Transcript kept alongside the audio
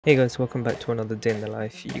Hey guys, welcome back to another day in the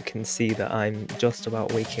life. You can see that I'm just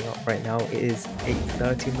about waking up right now. It is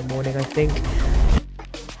 8:30 in the morning, I think.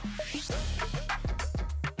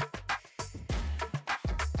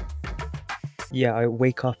 Yeah, I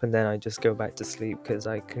wake up and then I just go back to sleep because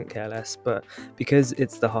I couldn't care less. But because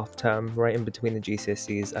it's the half term right in between the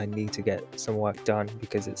GCSEs, I need to get some work done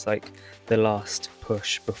because it's like the last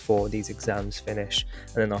push before these exams finish.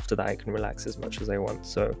 And then after that, I can relax as much as I want.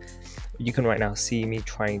 So you can right now see me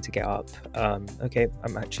trying to get up. Okay,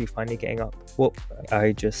 I'm actually finally getting up. Whoop,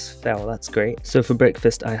 I just fell. That's great. So for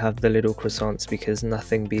breakfast, I have the little croissants because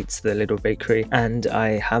nothing beats the little bakery. And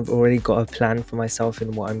I have already got a plan for myself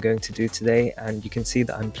in what I'm going to do today. And you can see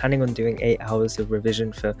that I'm planning on doing 8 hours of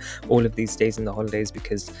revision for all of these days in the holidays,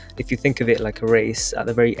 because if you think of it like a race, at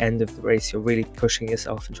the very end of the race, you're really pushing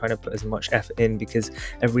yourself and trying to put as much effort in because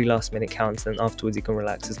every last minute counts, and afterwards you can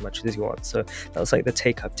relax as much as you want. So that's like the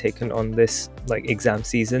take I've taken on this like exam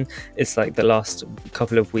season. It's like the last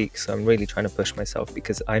couple of weeks, so I'm really trying to push myself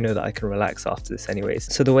because I know that I can relax after this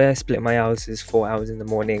anyways. So the way I split my hours is 4 hours in the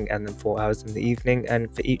morning and then 4 hours in the evening,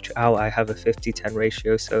 and for each hour I have a 50-10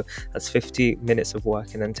 ratio, so that's 50 minutes of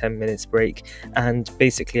work and then 10 minutes break. And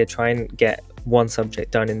basically I try and get one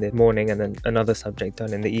subject done in the morning and then another subject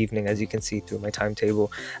done in the evening, as you can see through my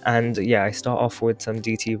timetable. And yeah, I start off with some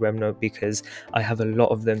DT RemNote because I have a lot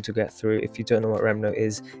of them to get through. If you don't know what RemNote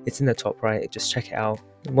is, it's in the top right, just check it out.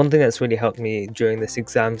 One thing that's really helped me during this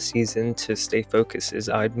exam season to stay focused is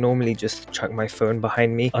I'd normally just chuck my phone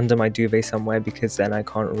behind me under my duvet somewhere, because then I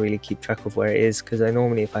can't really keep track of where it is, because I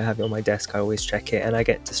normally, if I have it on my desk, I always check it and I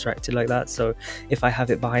get distracted like that. So if I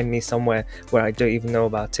have it behind me somewhere where I don't even know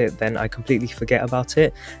about it, then I completely forget about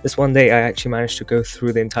it. This one day I actually managed to go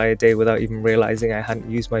through the entire day without even realizing I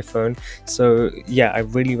hadn't used my phone. So yeah, I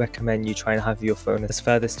really recommend you try and have your phone as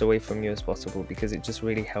furthest away from you as possible, because it just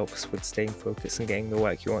really helps with staying focused and getting the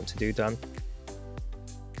work you want to do done.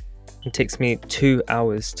 It takes me 2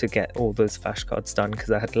 hours to get all those flashcards done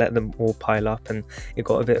because I had let them all pile up and it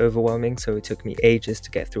got a bit overwhelming, so it took me ages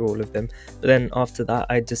to get through all of them. But then after that,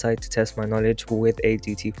 I decided to test my knowledge with a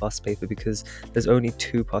DT past paper, because there's only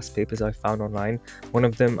 2 past papers I found online. One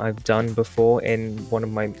of them I've done before in one of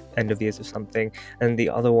my end of years or something, and the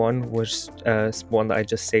other one was one that I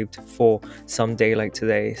just saved for some day like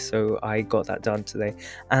today, so I got that done today.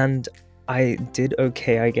 And I did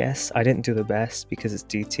okay, I guess. I didn't do the best because it's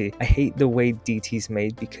DT. I hate the way DT's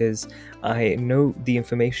made because I know the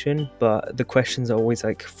information, but the questions are always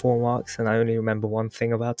like 4 marks and I only remember one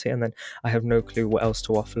thing about it, and then I have no clue what else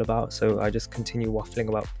to waffle about, so I just continue waffling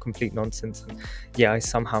about complete nonsense. And yeah, I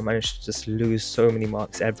somehow managed to just lose so many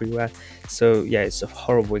marks everywhere. So yeah, it's a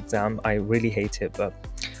horrible exam. I really hate it, but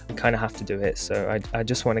I kind of have to do it. So I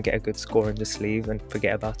just want to get a good score and just leave and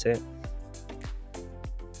forget about it.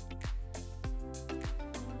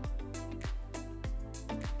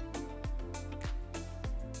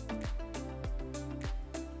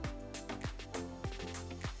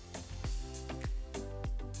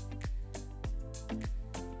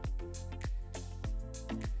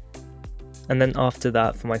 And then after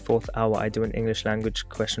that, for my 4th hour, I do an English language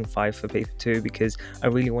question 5 for paper 2, because I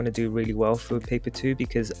really want to do really well for paper 2,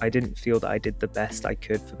 because I didn't feel that I did the best I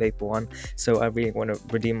could for paper 1. So I really want to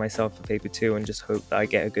redeem myself for paper 2 and just hope that I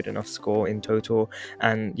get a good enough score in total.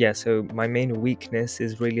 And yeah, so my main weakness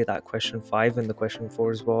is really that question 5 and the question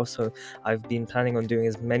 4 as well. So I've been planning on doing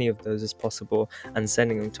as many of those as possible and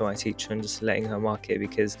sending them to my teacher and just letting her mark it,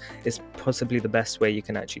 because it's possibly the best way you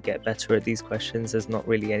can actually get better at these questions. There's not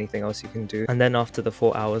really anything else you can do. And then after the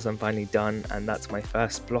 4 hours, I'm finally done, and that's my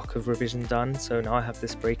first block of revision done. So now I have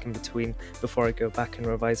this break in between before I go back and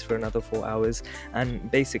revise for another 4 hours. And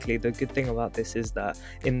basically the good thing about this is that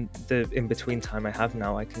in the in-between time I have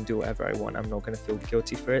now, I can do whatever I want. I'm not going to feel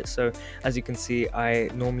guilty for it. So as you can see, I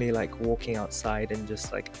normally like walking outside and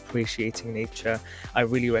just like appreciating nature. I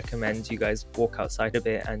really recommend you guys walk outside a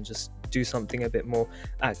bit and just do something a bit more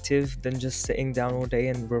active than just sitting down all day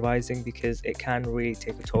and revising, because it can really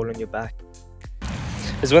take a toll on your back.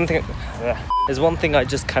 There's one thing I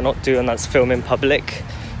just cannot do, and that's film in public.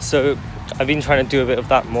 So I've been trying to do a bit of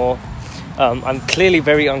that more. I'm clearly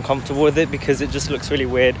very uncomfortable with it because it just looks really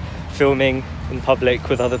weird filming in public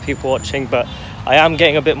with other people watching, but I am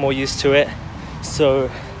getting a bit more used to it.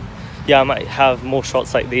 So yeah, I might have more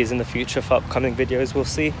shots like these in the future for upcoming videos, we'll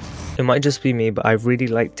see. It might just be me, but I really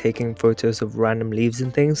like taking photos of random leaves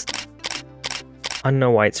and things. I don't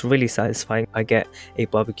know why, it's really satisfying. I get a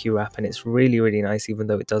barbecue wrap and it's really nice, even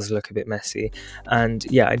though it does look a bit messy. And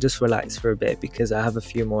yeah, I just relax for a bit because I have a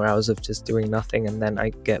few more hours of just doing nothing, and then I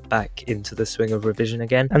get back into the swing of revision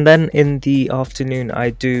again. And then in the afternoon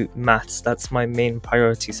I do maths. That's my main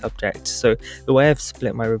priority subject. So the way I've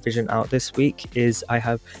split my revision out this week is I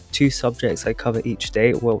have 2 subjects I cover each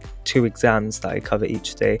day, well 2 exams that I cover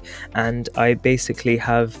each day, and I basically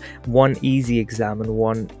have 1 easy exam and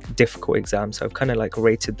 1 difficult exam. So I've kind of like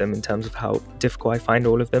rated them in terms of how difficult I find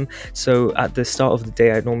all of them. So at the start of the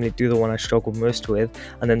day I normally do the one I struggle most with,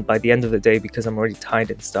 and then by the end of the day, because I'm already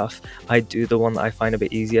tired and stuff, I do the one that I find a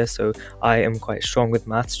bit easier. So I am quite strong with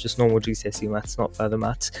maths, just normal GCSE maths, not further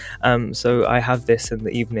maths. So I have this in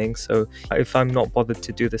the evening, so if I'm not bothered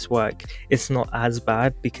to do this work, it's not as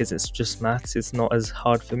bad because it's just maths. It's not as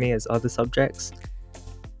hard for me as other subjects.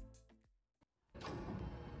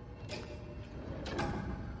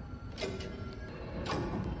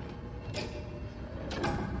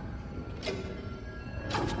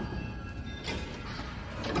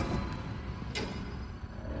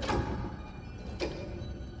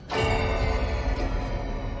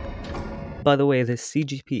 By the way, this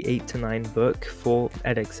CGP 8 to 9 book for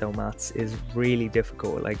Edexcel maths is really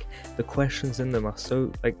difficult. Like, the questions in them are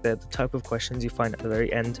so, like, they're the type of questions you find at the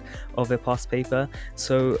very end of a past paper.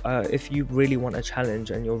 So if you really want a challenge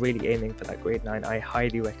and you're really aiming for that grade 9, I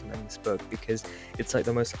highly recommend this book, because it's like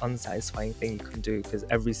the most unsatisfying thing you can do, because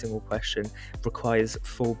every single question requires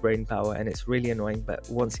full brain power and it's really annoying, but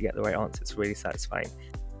once you get the right answer, it's really satisfying.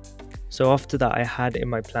 So after that, I had in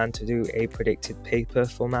my plan to do a predicted paper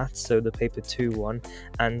for maths, so the paper 2 one,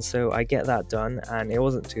 and so I get that done and it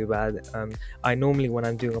wasn't too bad. I normally, when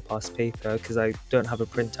I'm doing a past paper, because I don't have a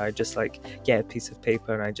printer, I just like get a piece of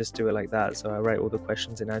paper and I just do it like that. So I write all the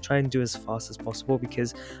questions in. I try and do as fast as possible,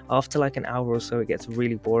 because after like an hour or so it gets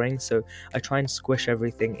really boring, so I try and squish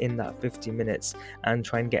everything in that 50 minutes and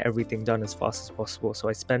try and get everything done as fast as possible. So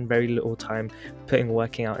I spend very little time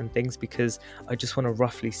working out and things, because I just want to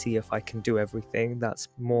roughly see if I can do everything. That's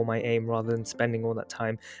more my aim, rather than spending all that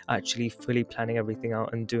time actually fully planning everything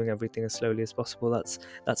out and doing everything as slowly as possible.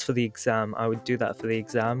 That's for the exam. I would do that for the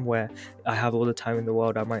exam, where I have all the time in the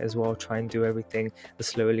world. I might as well try and do everything as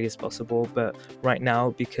slowly as possible, but right now,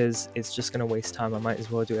 because it's just going to waste time, I might as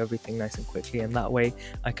well do everything nice and quickly, and that way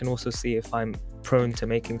I can also see if I'm prone to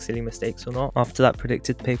making silly mistakes or not. After that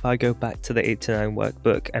predicted paper, I go back to the 8 to 9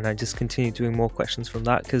 workbook and I just continue doing more questions from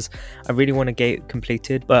that, because I really want to get it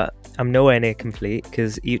completed, but I'm nowhere near complete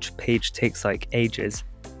because each page takes like ages.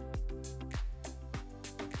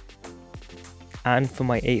 And for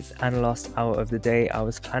my 8th and last hour of the day, I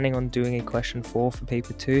was planning on doing a question 4 for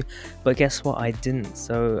paper 2, but guess what, I didn't.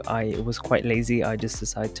 So I was quite lazy. I just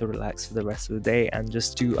decided to relax for the rest of the day and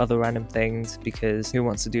just do other random things, because who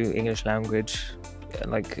wants to do English language?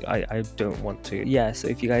 Like, I don't want to. Yeah, so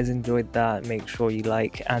if you guys enjoyed that, make sure you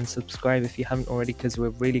like and subscribe if you haven't already, because we're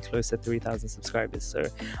really close to 3,000 subscribers, so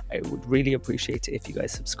I would really appreciate it if you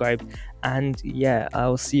guys subscribe. And yeah,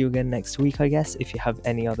 I'll see you again next week, I guess. If you have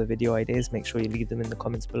any other video ideas, make sure you leave them in the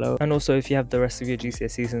comments below. And also, if you have the rest of your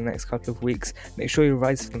GCSEs in the next couple of weeks, make sure you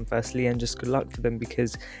revise for them firstly, and just good luck for them,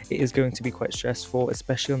 because it is going to be quite stressful,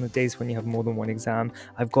 especially on the days when you have more than 1 exam.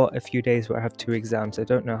 I've got a few days where I have 2 exams. I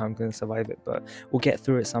don't know how I'm going to survive it, but we'll get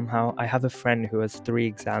through it somehow. I have a friend who has 3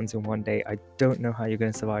 exams in 1 day. I don't know how you're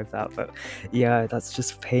going to survive that, but yeah, that's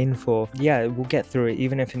just painful. Yeah, we'll get through it.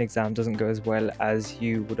 Even if an exam doesn't go as well as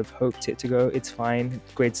you would have hoped it to go, it's fine.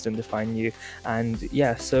 Grades don't define you. And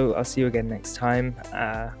yeah, so I'll see you again next time.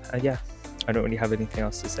 Yeah, I don't really have anything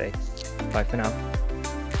else to say. Bye for now.